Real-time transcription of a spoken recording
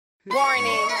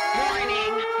Warning,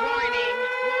 warning, warning,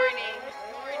 warning,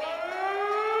 warning.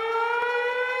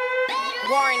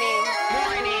 Warning,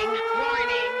 warning,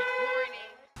 warning, warning.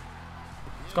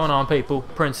 What's going on, people?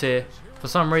 Prince here. For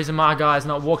some reason my guy's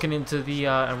not walking into the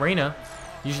arena.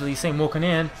 Usually you see him walking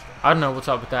in. I don't know what's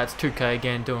up with that. It's 2K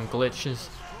again doing glitches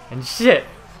and shit.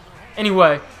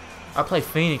 Anyway, I played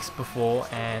Phoenix before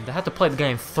and I had to play the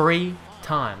game 3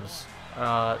 times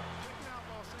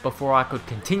before I could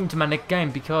continue to my next game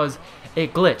because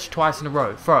it glitched twice in a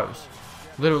row. Froze.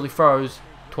 Literally froze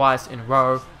twice in a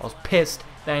row. I was pissed.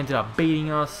 They ended up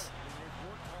beating us.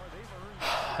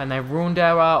 And they ruined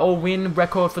our all-win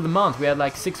record for the month. We had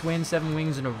like 6 wins, 7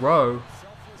 wins in a row.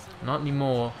 Not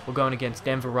anymore. We're going against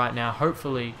Denver right now.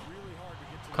 Hopefully,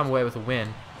 come away with a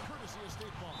win.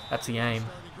 That's the aim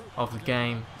of the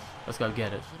game. Let's go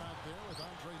get it.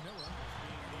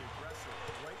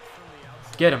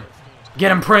 Get him. Get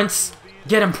him, Prince.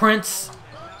 Get him, Prince.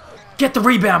 Get the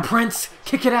rebound, Prince.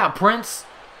 Kick it out, Prince.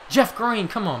 Jeff Green,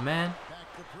 come on, man.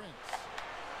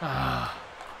 Now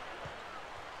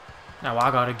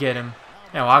I gotta get him.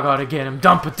 Now I gotta get him.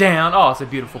 Dump it down. Oh, it's a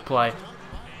beautiful play.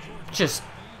 Just...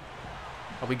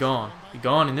 Are we gone? We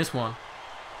gone in this one.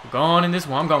 We're gone in this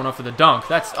one. I'm going up for the dunk.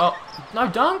 That's... Oh, no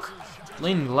dunk?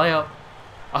 Leaning layup.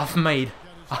 I've made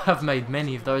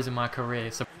many of those in my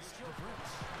career. So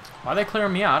why are they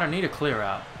clearing me out? I don't need a clear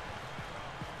out.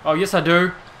 Oh, yes I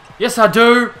do. Yes I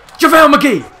do. JaVale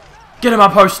McGee! Get in my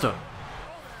poster.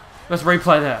 Let's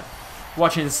replay that.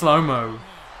 Watch it in slow-mo.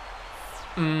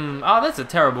 Oh, that's a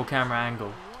terrible camera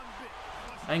angle.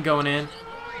 Ain't going in.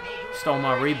 Stole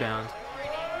my rebound.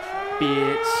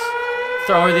 Bitch.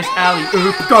 Throw this alley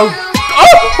oop. Go.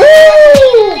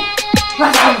 Oh!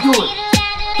 That's how you do it.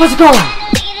 Let's go.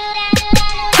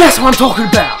 That's what I'm talking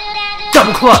about.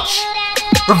 Double clutch.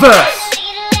 Reverse.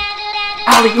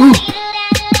 Alley oop.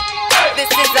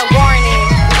 This is a warning.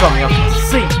 Got me off my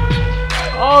seat.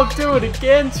 Oh, do it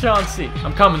again, Chauncey.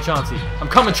 I'm coming, Chauncey. I'm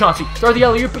coming, Chauncey. Throw the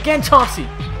alley oop again, Chauncey.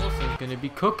 Also gonna be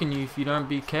cooking you if you don't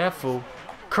be careful.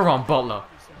 Caron Butler.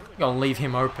 You're gonna leave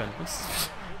him open.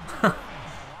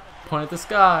 Point at the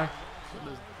sky.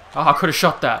 Oh, I could have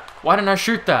shot that. Why didn't I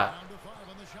shoot that?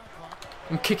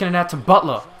 I'm kicking it out to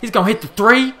Butler. He's gonna hit the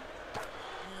 3.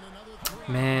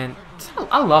 Man,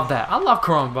 I love that. I love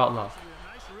Caron Butler.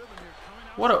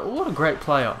 What a great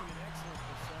player.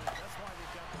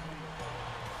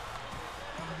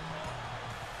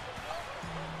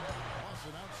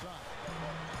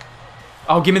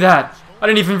 Oh, give me that. I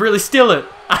didn't even really steal it.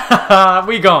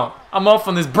 We gone. I'm off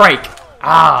on this break.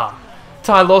 Ah.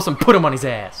 Ty Lawson put him on his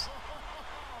ass.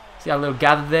 See how little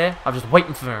gathered there? I'm just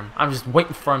waiting for him. I'm just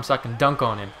waiting for him so I can dunk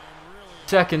on him.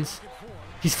 Seconds.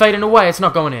 He's fading away. It's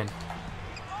not going in.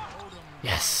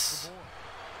 Yes.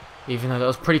 Even though that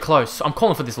was pretty close. I'm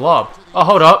calling for this lob. Oh,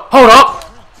 hold up. Hold up.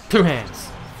 2 hands.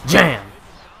 Jam.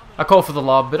 I called for the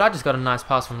lob, but I just got a nice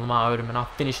pass from Lamar Odom and I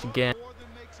finished again.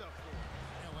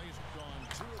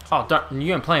 Oh,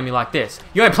 you ain't playing me like this.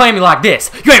 You ain't playing me like this.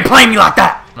 You ain't playing me like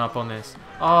that. Up on this.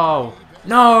 Oh,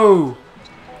 no.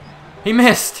 He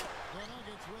missed.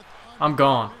 I'm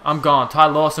gone. I'm gone. Ty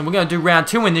Lawson, we're going to do round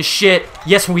 2 in this shit.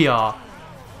 Yes, we are.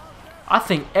 I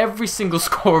think every single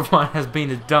score of mine has been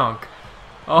a dunk.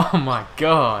 Oh, my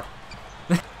God.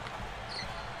 I'm going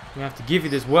to have to give you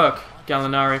this work,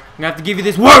 Gallinari. I'm going to have to give you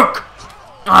this work.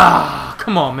 Ah,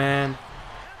 come on, man.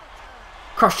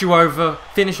 Crushed you over.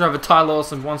 Finish over Ty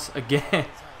Lawson once again.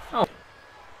 Oh.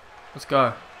 Let's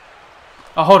go.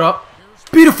 Oh, hold up.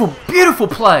 Beautiful, beautiful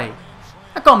play.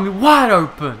 That got me wide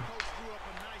open.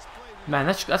 Man,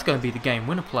 that's going to be the game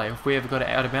winner play if we ever got an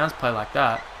out of bounds play like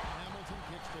that.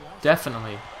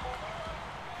 Definitely.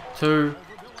 2,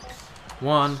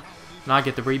 1, and I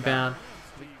get the rebound.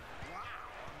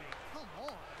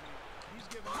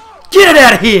 Get it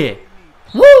out of here!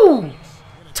 Woo!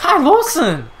 Ty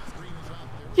Lawson!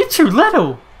 You're too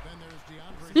little.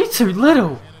 You're too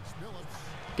little.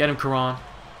 Get him, Caron.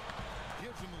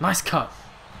 Nice cut.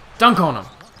 Dunk on him.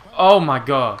 Oh my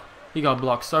God. He got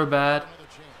blocked so bad.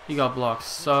 He got blocked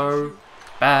so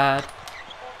bad.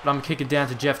 But I'm gonna kick it down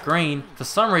to Jeff Green. For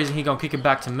some reason, he gonna kick it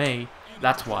back to me.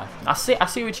 That's why. I see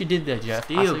what you did there, Jeff.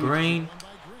 Deal, Green.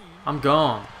 I'm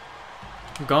gone.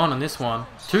 I'm gone on this one.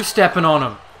 2-stepping on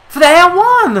him. For the air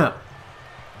 1!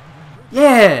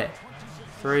 Yeah!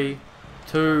 3,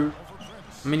 2.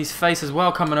 I'm in his face as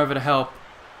well, coming over to help.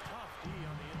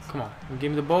 Come on.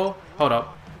 Give me the ball. Hold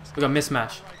up. We got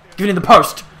mismatch. Give it in the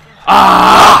post.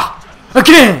 Ah!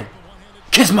 Again!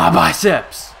 Kiss my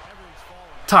biceps.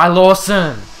 Ty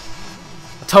Lawson.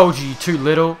 I told you, you're too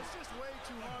little.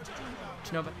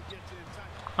 You know,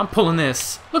 I'm pulling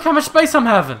this. Look how much space I'm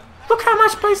having. Look how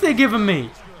much space they're giving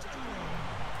me.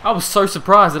 I was so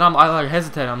surprised that I like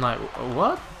hesitated. I'm like,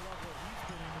 what?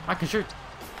 I can shoot.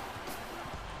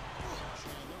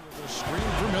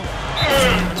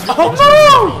 Oh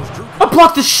no! I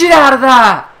blocked the shit out of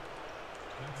that!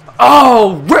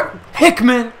 Oh, Rip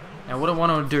Hickman! Now what do I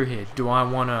want to do here? Do I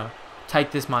want to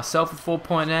take this myself at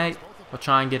 4.8 or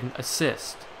try and get an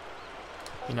assist?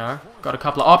 You know, got a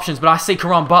couple of options, but I see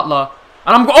Caron Butler,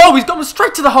 and oh, he's going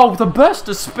straight to the hole with a burst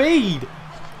of speed.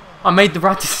 I made the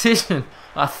right decision,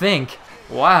 I think.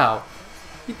 Wow,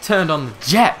 he turned on the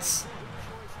Jets.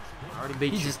 I already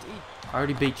beat you. I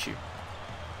already beat you.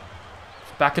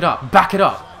 Just back it up, back it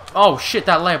up. Oh shit,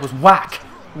 that layup was whack.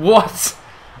 What?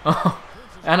 Oh,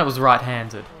 and it was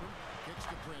right-handed.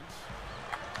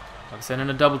 I'm sending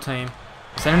a double team.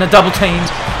 Sending a double team.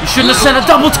 You shouldn't have sent a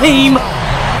double team.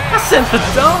 I sent the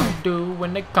don't do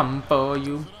when they come for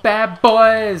you, bad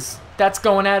boys. That's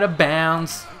going out of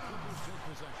bounds.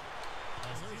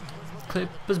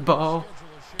 Clippers ball.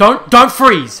 Don't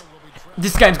freeze.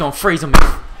 This game's gonna freeze on me.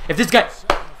 If this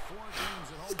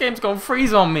game's gonna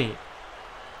freeze on me.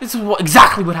 This is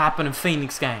exactly what happened in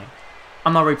Phoenix game.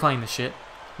 I'm not replaying this shit.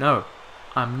 No,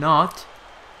 I'm not.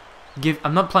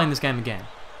 I'm not playing this game again.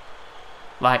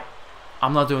 Like,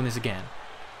 I'm not doing this again.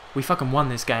 We fucking won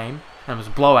this game, and it was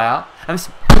a blowout, and this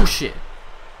is bullshit.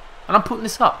 And I'm putting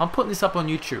this up. I'm putting this up on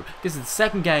YouTube. This is the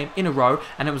second game in a row,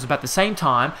 and it was about the same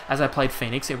time as I played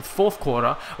Phoenix. It was fourth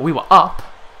quarter. We were up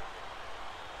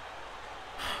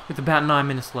with about 9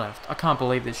 minutes left. I can't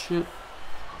believe this shit.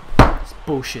 It's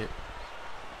bullshit.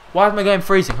 Why is my game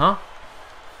freezing, huh?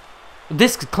 The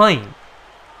disc is clean.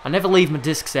 I never leave my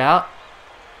discs out.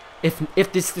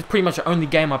 If this is pretty much the only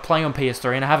game I play on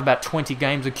PS3, and I have about 20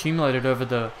 games accumulated over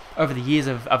the years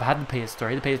I've had the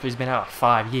PS3. The PS3's been out like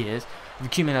 5 years. I've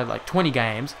accumulated like 20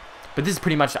 games, but this is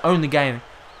pretty much the only game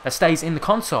that stays in the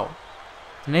console.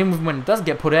 And even when it does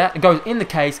get put out, it goes in the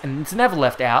case and it's never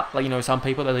left out. Like, you know, some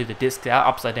people, they leave the discs out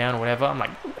upside down or whatever. I'm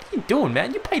like, what are you doing,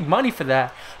 man? You paid money for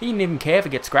that. You didn't even care if it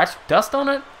gets scratched dust on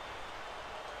it.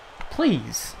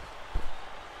 Please.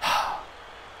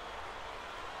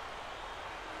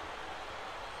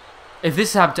 If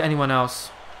this happened to anyone else,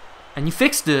 and you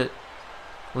fixed it,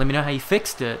 let me know how you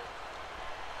fixed it.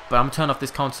 But I'm going to turn off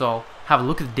this console, have a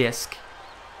look at the disc,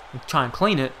 and try and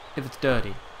clean it if it's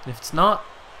dirty. And if it's not,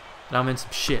 then I'm in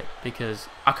some shit, because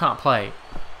I can't play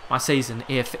my season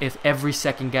if every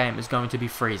second game is going to be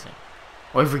freezing.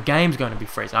 Or every game's going to be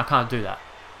freezing. I can't do that.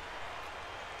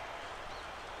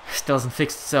 Still hasn't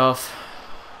fixed itself.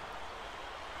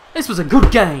 This was a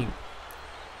good game.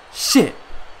 Shit.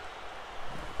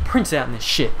 Prince out in this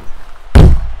shit.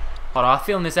 Hold on, I'm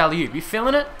feeling this alley-oop. You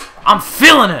feeling it? I'm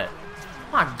feeling it!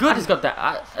 My goodness, got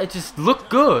that. It just looked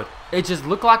good. It just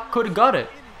looked like I could have got it.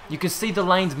 You can see the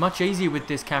lanes much easier with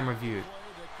this camera view.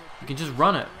 You can just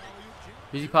run it.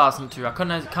 Who's he passing it to? I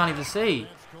can't even see.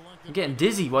 I'm getting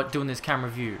dizzy doing this camera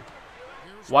view.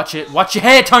 Watch it. Watch your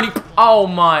hair, Tony. Oh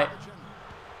my.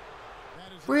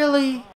 Really?